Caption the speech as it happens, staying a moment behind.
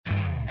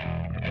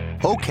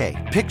Okay,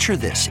 picture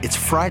this. It's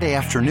Friday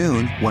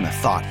afternoon when a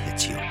thought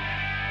hits you.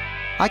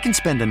 I can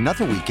spend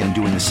another weekend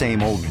doing the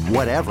same old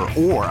whatever,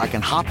 or I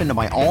can hop into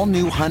my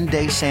all-new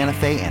Hyundai Santa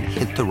Fe and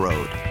hit the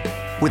road.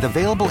 With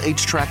available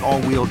H-Track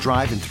all-wheel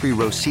drive and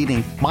 3-row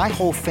seating, my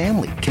whole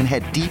family can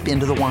head deep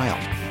into the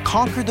wild.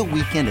 Conquer the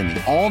weekend in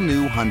the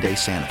all-new Hyundai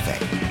Santa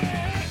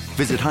Fe.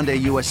 Visit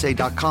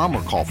HyundaiUSA.com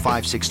or call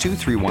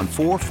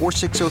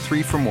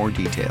 562-314-4603 for more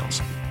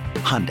details.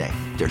 Hyundai,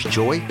 there's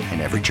joy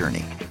in every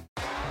journey.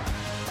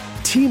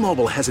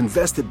 T-Mobile has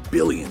invested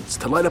billions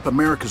to light up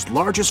America's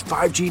largest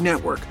 5G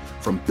network,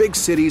 from big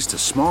cities to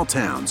small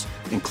towns,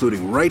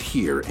 including right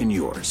here in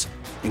yours.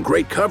 And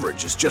great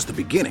coverage is just the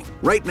beginning.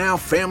 Right now,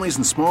 families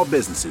and small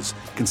businesses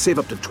can save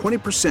up to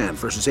 20%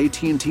 versus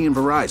AT&T and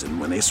Verizon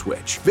when they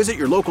switch. Visit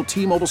your local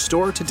T-Mobile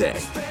store today.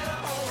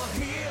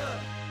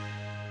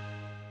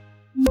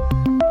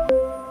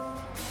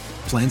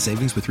 Plan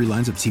savings with 3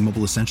 lines of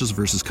T-Mobile Essentials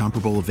versus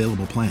comparable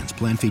available plans.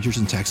 Plan features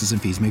and taxes and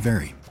fees may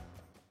vary.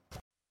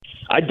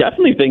 I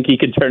definitely think he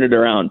could turn it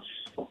around.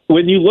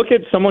 When you look at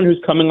someone who's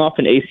coming off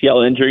an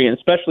ACL injury, and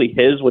especially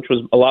his, which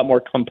was a lot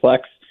more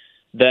complex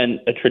than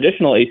a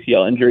traditional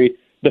ACL injury,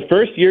 the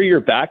first year you're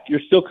back, you're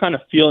still kind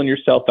of feeling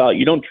yourself out.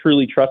 You don't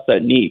truly trust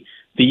that knee.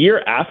 The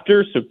year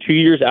after, so 2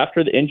 years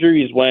after the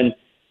injury, is when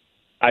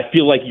I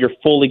feel like you're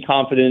fully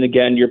confident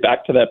again. You're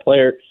back to that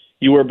player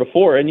you were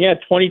before. And yeah,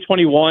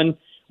 2021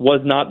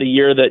 was not the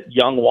year that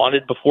Young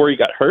wanted before he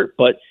got hurt,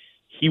 but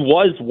he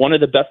was one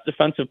of the best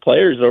defensive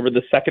players over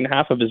the second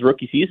half of his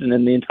rookie season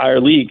in the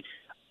entire league.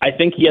 I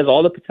think he has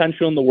all the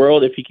potential in the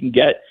world if he can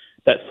get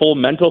that full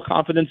mental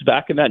confidence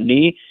back in that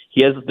knee.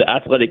 He has the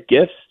athletic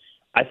gifts.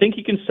 I think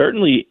he can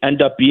certainly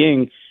end up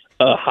being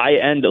a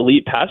high-end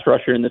elite pass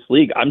rusher in this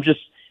league. I'm just,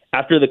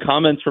 after the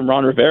comments from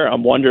Ron Rivera,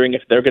 I'm wondering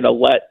if they're going to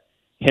let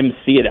him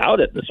see it out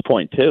at this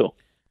point too.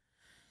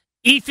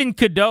 Ethan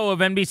Cadeau of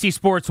NBC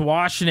Sports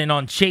Washington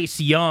on Chase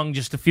Young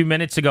just a few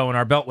minutes ago in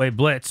our Beltway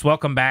Blitz.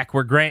 Welcome back.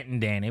 We're Grant and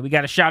Danny. We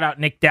got to shout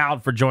out Nick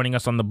Dowd for joining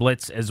us on the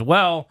Blitz as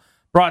well.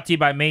 Brought to you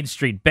by Main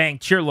Street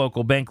Bank. Cheer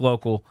local, bank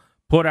local.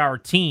 Put our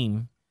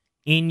team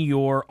in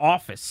your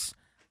office.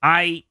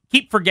 I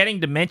keep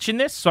forgetting to mention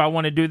this, so I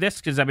want to do this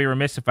because I'd be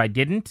remiss if I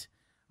didn't.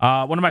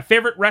 One of my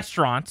favorite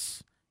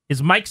restaurants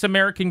is Mike's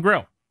American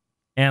Grill.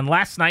 And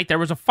last night there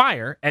was a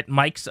fire at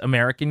Mike's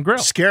American Grill.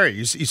 Scary.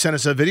 You sent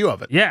us a video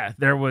of it. Yeah,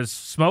 there was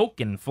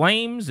smoke and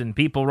flames and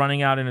people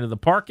running out into the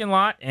parking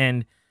lot,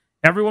 and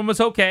everyone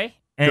was okay.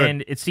 And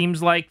Good. It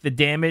seems like the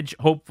damage,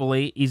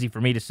 hopefully, easy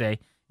for me to say,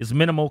 is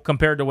minimal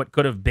compared to what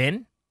could have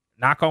been.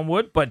 Knock on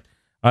wood. But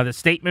the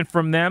statement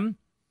from them,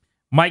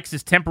 Mike's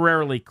is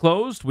temporarily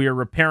closed. We are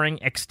repairing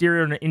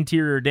exterior and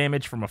interior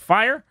damage from a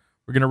fire.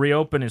 We're going to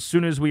reopen as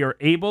soon as we are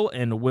able,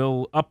 and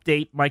we'll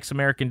update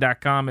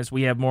Mike'sAmerican.com as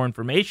we have more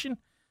information.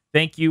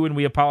 Thank you, and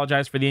we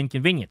apologize for the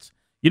inconvenience.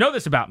 You know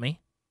this about me.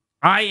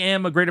 I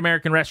am a Great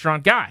American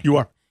Restaurant guy. You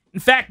are. In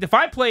fact, if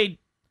I played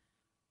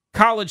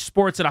college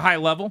sports at a high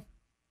level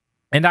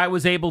and I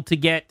was able to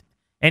get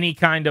any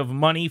kind of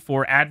money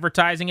for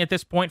advertising at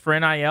this point for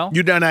NIL.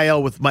 You done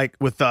NIL with Mike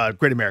with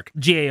Great American.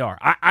 GAR.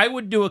 I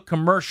would do a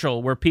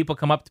commercial where people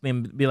come up to me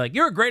and be like,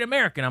 "You're a Great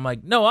American." I'm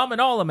like, "No, I'm an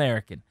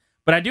All-American.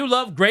 But I do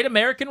love Great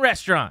American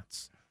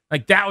Restaurants."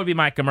 Like, that would be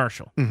my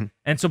commercial. Mm-hmm.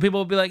 And so people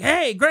would be like,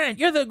 "Hey, Grant,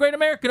 you're the Great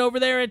American over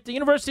there at the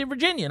University of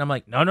Virginia." And I'm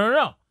like,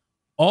 no.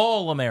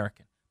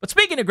 All-American. But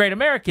speaking of Great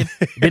American,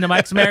 been to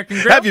Mike's American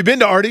Grill? Have you been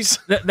to Artie's?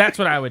 That's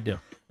what I would do.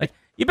 Like,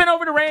 you been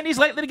over to Randy's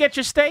lately to get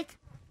your steak?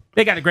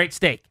 They got a great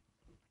steak.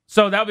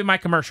 So that would be my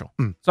commercial.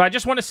 So I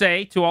just want to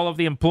say to all of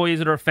the employees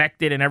that are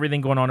affected and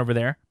everything going on over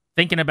there,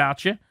 thinking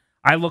about you,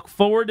 I look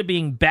forward to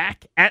being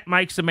back at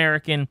Mike's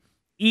American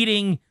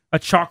eating a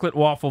chocolate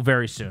waffle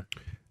very soon.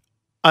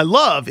 I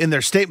love in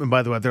their statement,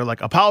 by the way, they're like,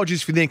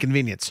 apologies for the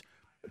inconvenience.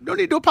 No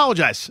need to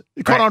apologize.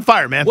 You caught on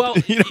fire, man. Well,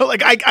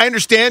 I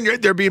understand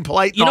they're being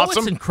polite and you know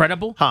awesome. What's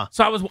incredible? Huh.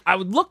 So I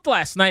would look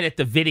last night at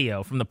the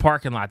video from the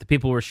parking lot that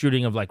people were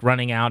shooting of like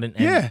running out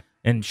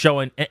and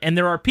showing, and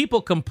there are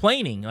people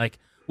complaining like,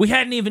 we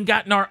hadn't even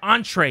gotten our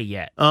entree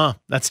yet.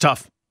 That's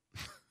tough.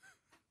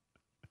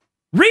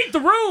 Read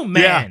the room,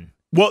 man. Yeah.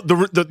 Well,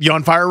 the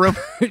on fire room?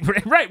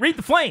 Right, read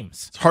the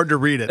flames. It's hard to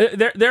read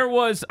it. There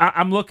was,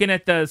 I'm looking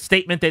at the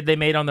statement that they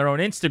made on their own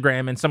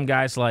Instagram, and some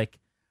guy's like,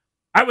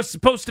 I was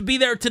supposed to be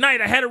there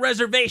tonight. I had a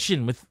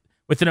reservation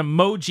with an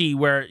emoji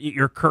where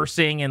you're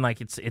cursing and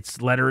like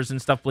it's letters and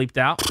stuff bleeped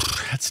out.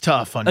 That's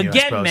tough on you, I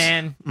Again, suppose.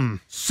 man,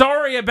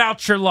 sorry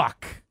about your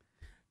luck.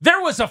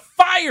 There was a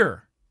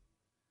fire.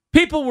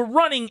 People were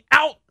running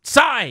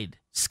outside,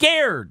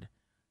 scared.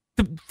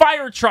 The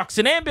fire trucks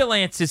and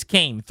ambulances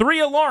came. 3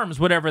 alarms,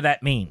 whatever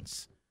that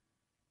means.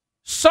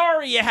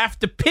 Sorry you have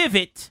to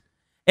pivot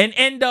and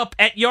end up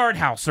at Yard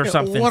House or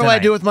something What do tonight. I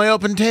do with my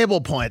open table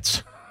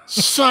points?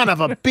 Son of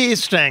a bee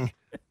sting.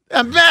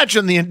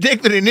 Imagine the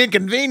indignity and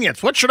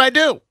inconvenience. What should I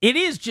do? It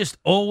is just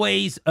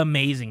always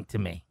amazing to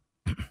me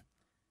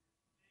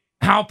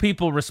how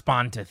people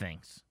respond to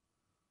things.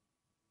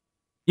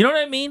 You know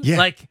what I mean? Yeah.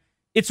 Like,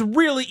 it's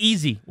really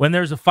easy when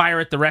there's a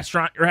fire at the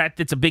restaurant you're at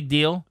that's a big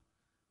deal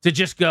to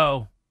just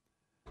go,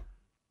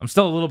 I'm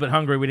still a little bit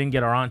hungry. We didn't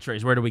get our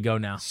entrees. Where do we go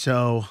now?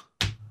 So,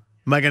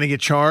 am I going to get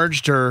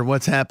charged or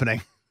what's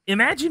happening?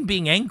 Imagine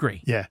being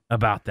angry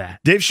about that.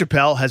 Dave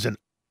Chappelle has an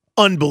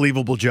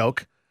unbelievable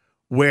joke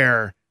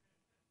where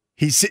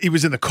he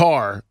was in the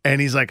car and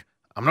he's like,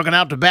 I'm looking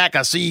out the back.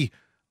 I see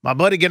my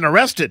buddy getting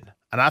arrested.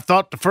 And I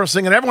thought the first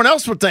thing that everyone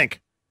else would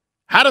think,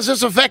 how does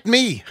this affect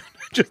me?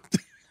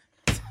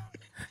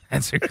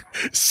 That's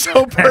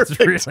so perfect.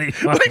 That's really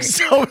funny. Like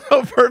so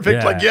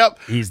perfect. Yeah, like, yep,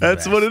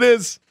 that's what it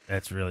is.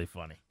 That's really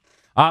funny.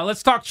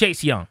 Let's talk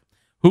Chase Young,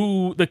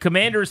 who the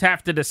Commanders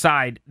have to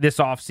decide this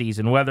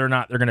offseason whether or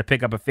not they're going to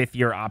pick up a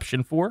fifth-year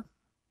option for.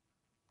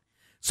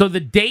 So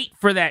the date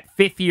for that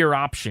fifth-year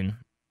option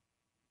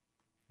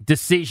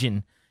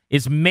decision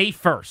is May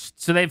 1st.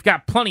 So they've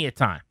got plenty of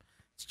time.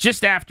 It's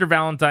just after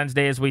Valentine's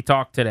Day as we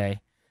talk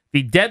today.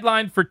 The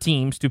deadline for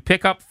teams to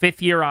pick up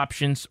fifth-year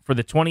options for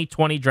the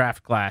 2020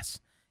 draft class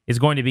is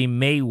going to be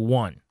May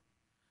 1.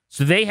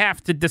 So they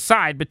have to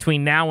decide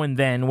between now and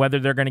then whether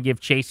they're going to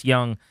give Chase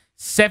Young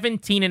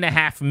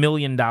 $17.5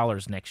 million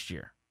next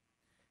year.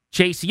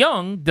 Chase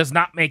Young does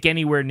not make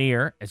anywhere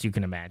near, as you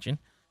can imagine,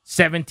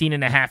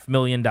 $17.5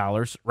 million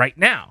right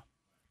now.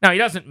 Now, he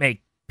doesn't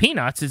make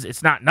peanuts.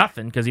 It's not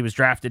nothing because he was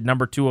drafted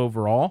number 2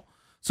 overall.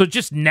 So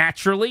just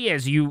naturally,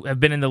 as you have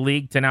been in the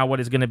league to now what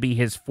is going to be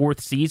his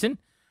 4th season,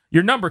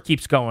 your number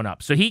keeps going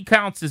up. So he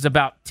counts as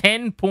about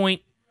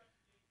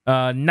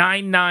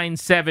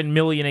 $10.997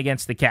 million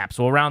against the cap.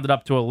 So we'll round it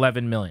up to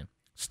 $11 million.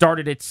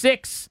 Started at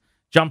 6,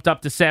 jumped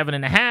up to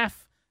 7.5,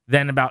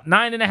 then about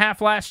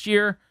 9.5 last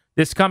year.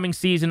 This coming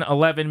season,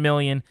 $11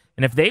 million.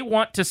 And if they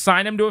want to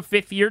sign him to a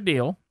 5th-year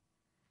deal,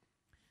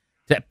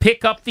 to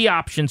pick up the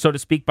option, so to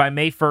speak, by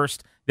May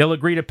 1st, they'll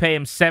agree to pay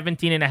him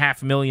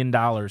 $17.5 million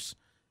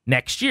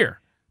next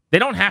year. They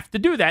don't have to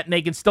do that, and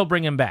they can still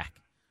bring him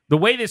back. The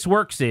way this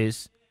works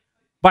is,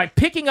 by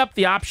picking up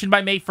the option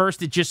by May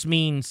 1st, it just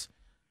means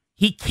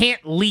he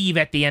can't leave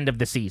at the end of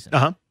the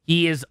season.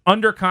 He is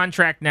under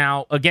contract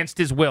now, against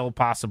his will,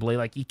 possibly.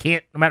 Like, he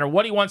can't, no matter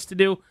what he wants to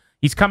do,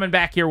 he's coming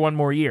back here one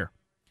more year.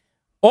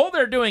 All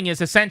they're doing is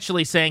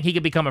essentially saying he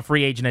could become a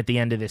free agent at the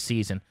end of this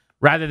season,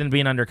 rather than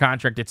being under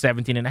contract at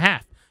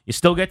 17.5. You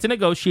still get to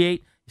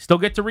negotiate. You still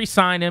get to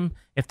re-sign him.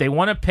 If they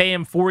want to pay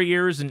him 4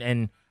 years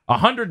and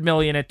 $100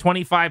 million at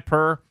 $25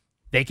 per,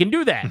 they can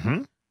do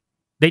that.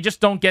 They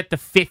just don't get the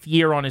 5th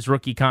year on his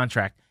rookie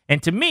contract.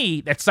 And to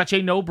me, that's such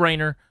a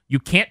no-brainer. You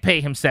can't pay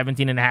him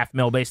 $17.5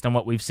 million based on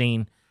what we've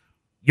seen.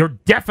 You're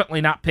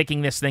definitely not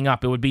picking this thing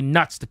up. It would be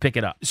nuts to pick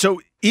it up. So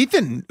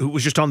Ethan, who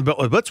was just on the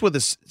Beltway Blitz with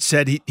us,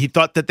 said he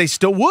thought that they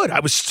still would. I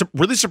was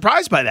really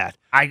surprised by that.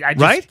 I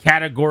just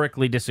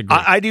categorically disagree.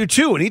 I do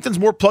too, and Ethan's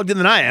more plugged in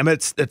than I am.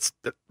 It's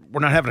we're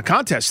not having a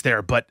contest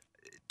there, but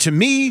to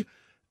me,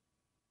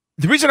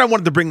 the reason I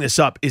wanted to bring this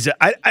up is that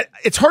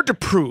it's hard to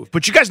prove,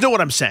 but you guys know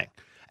what I'm saying.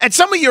 And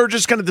some of you are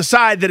just going to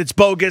decide that it's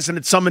bogus and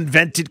it's some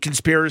invented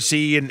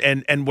conspiracy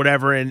and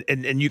whatever,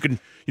 and you can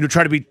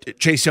try to be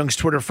Chase Young's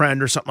Twitter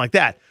friend or something like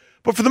that.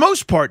 But for the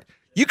most part,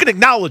 you can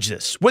acknowledge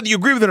this, whether you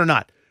agree with it or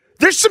not.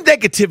 There's some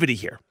negativity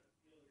here.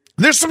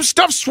 There's some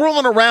stuff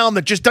swirling around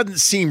that just doesn't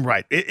seem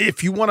right.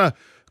 If you want to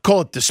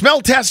call it the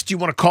smell test, you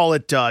want to call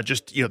it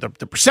just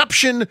the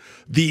perception,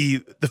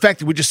 the fact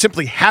that we just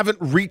simply haven't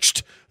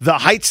reached the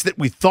heights that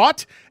we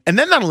thought. And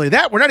then not only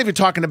that, we're not even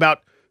talking about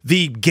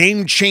the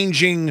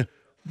game-changing,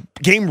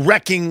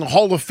 game-wrecking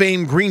Hall of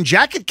Fame Green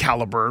Jacket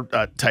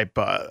caliber type,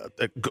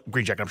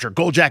 Green Jacket, I'm sure,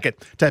 Gold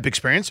Jacket type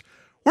experience.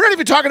 We're not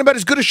even talking about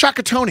as good as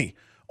Shaka Toney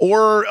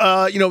or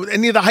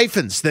any of the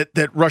hyphens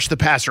that rush the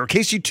passer, or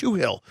Casey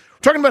Toohill. We're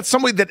talking about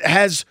somebody that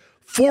has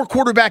 4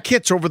 quarterback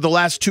hits over the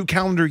last 2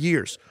 calendar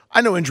years.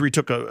 I know injury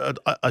took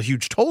a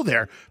huge toll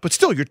there, but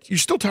still, you're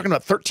still talking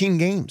about 13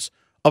 games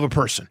of a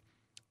person,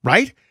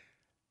 right?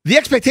 The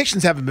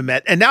expectations haven't been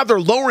met, and now they're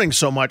lowering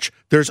so much.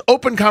 There's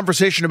open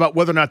conversation about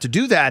whether or not to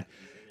do that.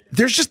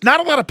 There's just not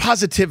a lot of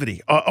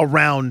positivity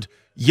around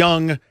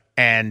Young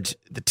and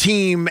the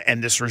team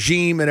and this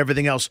regime and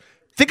everything else.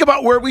 Think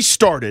about where we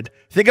started.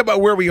 Think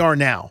about where we are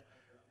now.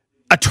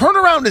 A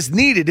turnaround is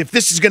needed if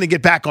this is going to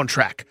get back on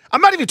track.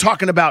 I'm not even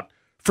talking about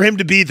for him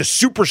to be the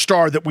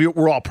superstar that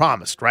we're all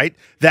promised, right?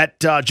 That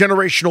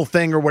generational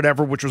thing or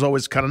whatever, which was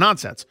always kind of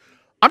nonsense.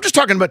 I'm just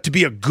talking about to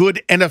be a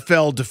good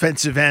NFL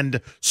defensive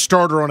end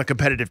starter on a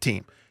competitive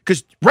team.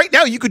 Because right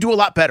now you could do a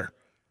lot better.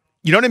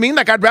 You know what I mean?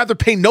 Like, I'd rather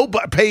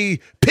pay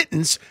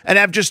pittance and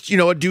have just,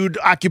 a dude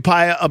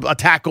occupy a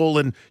tackle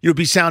and,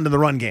 be sound in the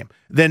run game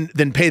than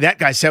pay that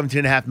guy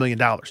 $17.5 million.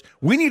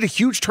 We need a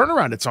huge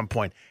turnaround at some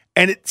point.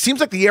 And it seems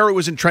like the arrow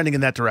isn't trending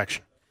in that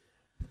direction.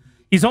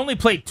 He's only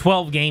played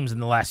 12 games in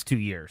the last 2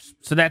 years.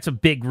 So that's a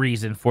big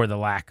reason for the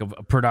lack of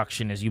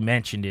production, as you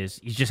mentioned, is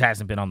he just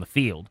hasn't been on the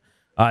field.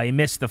 He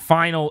missed the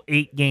final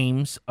 8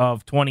 games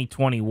of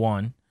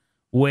 2021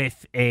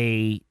 with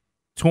a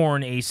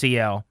torn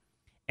ACL.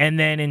 And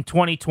then in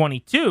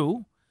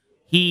 2022,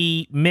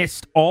 he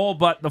missed all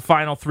but the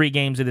final 3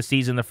 games of the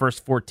season, the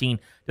first 14,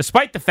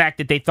 despite the fact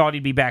that they thought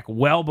he'd be back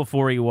well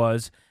before he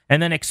was,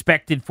 and then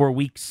expected for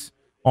weeks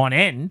on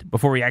end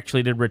before he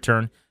actually did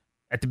return.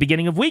 at the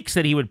beginning of weeks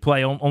that he would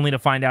play, only to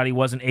find out he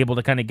wasn't able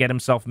to kind of get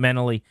himself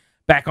mentally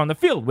back on the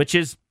field, which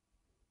is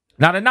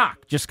not a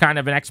knock, just kind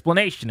of an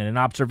explanation and an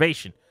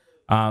observation.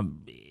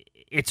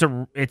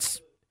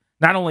 It's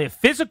not only a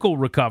physical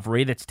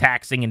recovery that's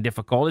taxing and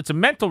difficult, it's a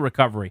mental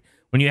recovery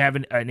when you have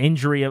an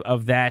injury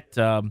of that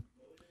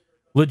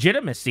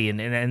legitimacy,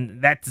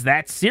 and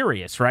that's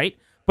serious, right?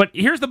 But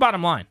here's the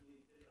bottom line.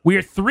 We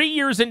are 3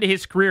 years into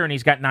his career, and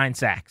he's got 9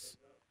 sacks.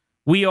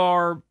 We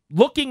are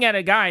looking at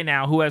a guy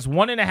now who has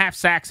 1.5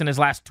 sacks in his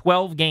last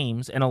 12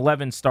 games and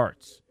 11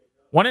 starts.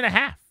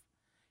 1.5.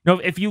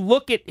 If you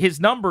look at his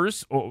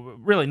numbers, or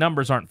really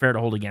numbers aren't fair to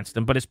hold against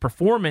him, but his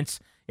performance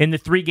in the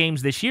 3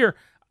 games this year,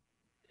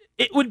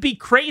 it would be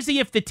crazy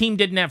if the team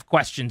didn't have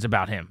questions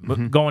about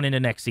him going into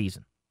next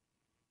season.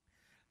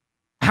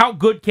 How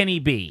good can he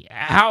be?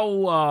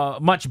 How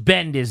much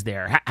bend is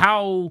there?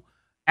 How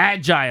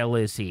agile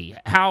is he?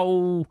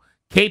 How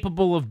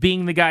capable of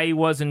being the guy he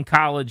was in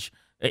college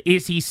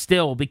is he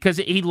still? Because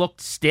he looked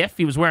stiff.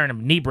 He was wearing a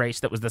knee brace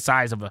that was the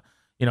size of a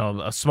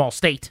small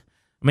state.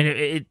 I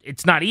mean,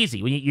 it's not easy.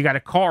 You got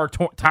a car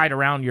tied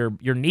around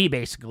your knee,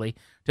 basically,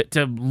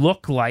 to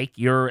look like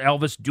you're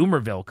Elvis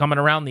Dumervil coming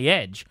around the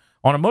edge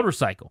on a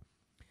motorcycle.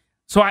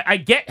 So I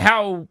get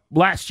how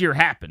last year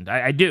happened.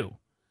 I do.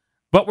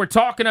 But we're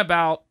talking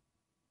about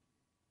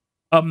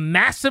a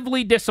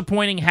massively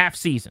disappointing half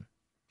season.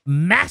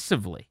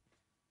 Massively.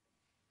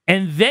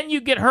 And then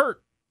you get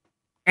hurt.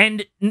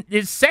 And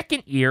his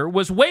second year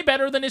was way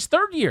better than his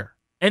third year.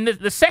 And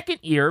the second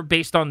year,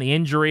 based on the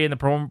injury and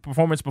the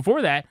performance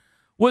before that,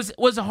 was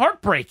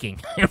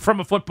heartbreaking from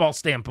a football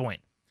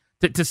standpoint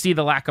to see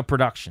the lack of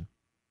production.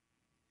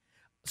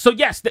 So,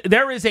 yes,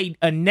 there is a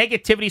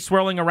negativity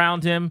swirling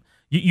around him.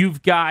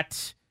 You've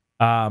got,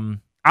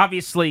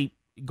 obviously,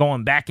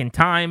 going back in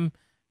time,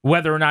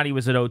 whether or not he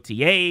was at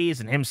OTAs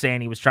and him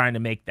saying he was trying to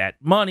make that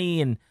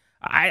money. And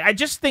I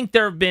just think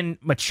there have been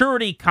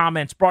maturity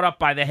comments brought up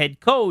by the head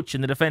coach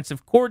and the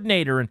defensive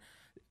coordinator, and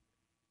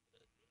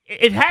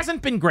it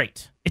hasn't been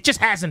great. It just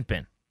hasn't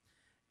been.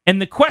 And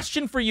the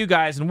question for you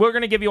guys, and we're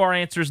going to give you our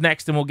answers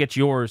next and we'll get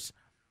yours,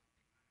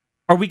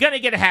 are we going to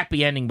get a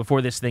happy ending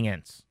before this thing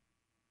ends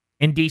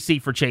in D.C.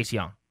 for Chase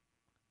Young?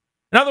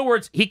 In other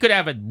words, he could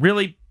have a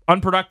really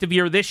unproductive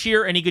year this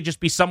year and he could just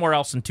be somewhere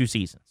else in 2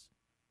 seasons.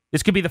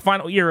 This could be the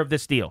final year of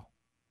this deal.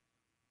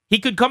 He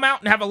could come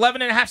out and have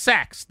 11.5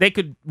 sacks. They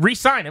could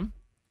re-sign him,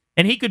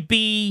 and he could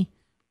be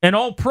an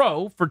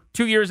all-pro for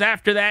 2 years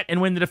after that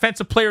and win the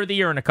Defensive Player of the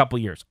Year in a couple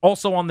years.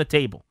 Also on the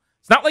table.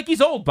 It's not like he's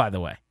old, by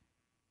the way.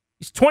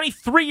 He's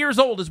 23 years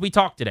old as we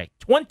talk today.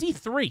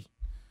 23.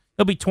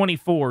 He'll be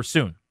 24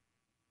 soon.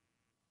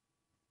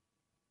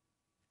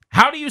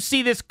 How do you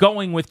see this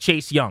going with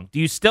Chase Young? Do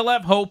you still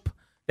have hope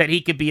that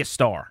he could be a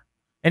star?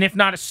 And if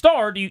not a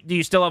star, do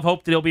you still have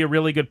hope that he'll be a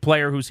really good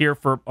player who's here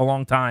for a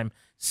long time?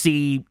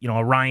 See,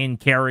 a Ryan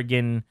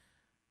Kerrigan,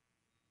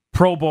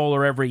 Pro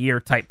Bowler every year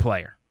type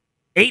player.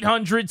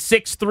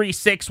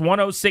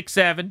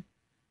 800-636-1067.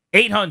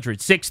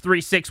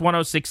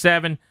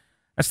 800-636-1067.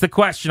 That's the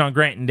question on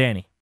Grant and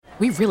Danny.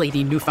 We really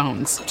need new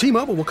phones.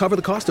 T-Mobile will cover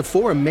the cost of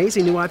 4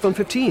 amazing new iPhone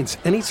 15s,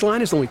 and each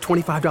line is only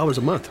 $25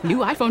 a month. New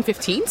iPhone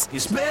 15s?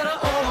 It's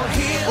better over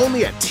here.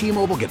 Only at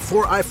T-Mobile, get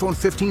 4 iPhone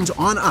 15s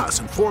on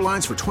us and 4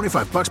 lines for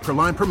 $25 per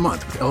line per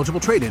month with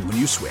eligible trade-in when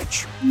you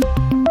switch.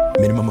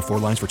 Minimum of 4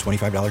 lines for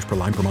 $25 per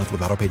line per month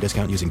with autopay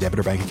discount using debit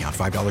or bank account.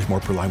 $5 more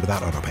per line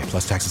without autopay,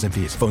 plus taxes and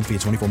fees. Phone fee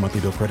at 24 monthly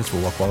bill credits for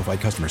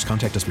well-qualified customers.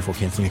 Contact us before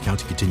canceling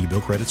account to continue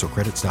bill credits or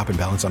credit stop and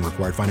balance on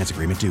required finance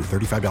agreement due.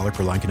 $35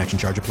 per line connection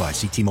charge applies.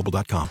 See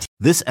T-Mobile.com.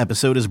 This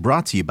episode is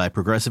brought to you by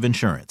Progressive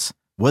Insurance.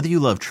 Whether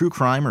you love true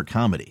crime or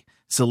comedy,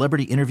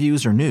 celebrity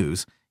interviews or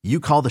news, you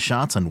call the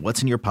shots on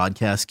what's in your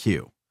podcast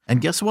queue.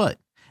 And guess what?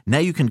 Now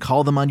you can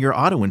call them on your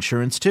auto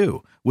insurance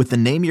too with the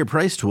Name Your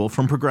Price tool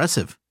from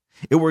Progressive.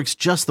 It works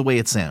just the way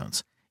it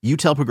sounds. You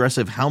tell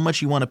Progressive how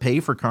much you want to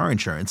pay for car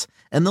insurance,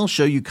 and they'll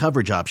show you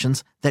coverage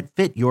options that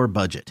fit your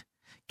budget.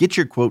 Get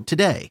your quote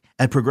today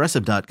at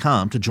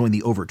Progressive.com to join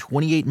the over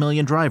 28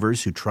 million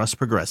drivers who trust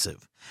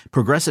Progressive.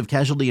 Progressive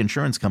Casualty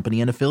Insurance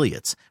Company and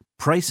Affiliates.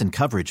 Price and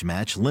coverage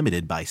match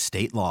limited by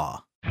state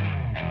law.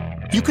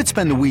 You could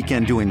spend the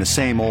weekend doing the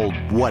same old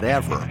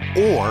whatever,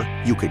 or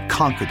you could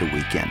conquer the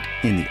weekend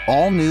in the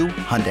all-new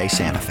Hyundai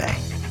Santa Fe.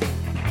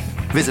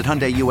 Visit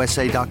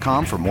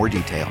HyundaiUSA.com for more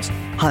details.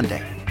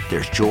 Hyundai,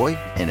 there's joy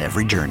in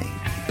every journey.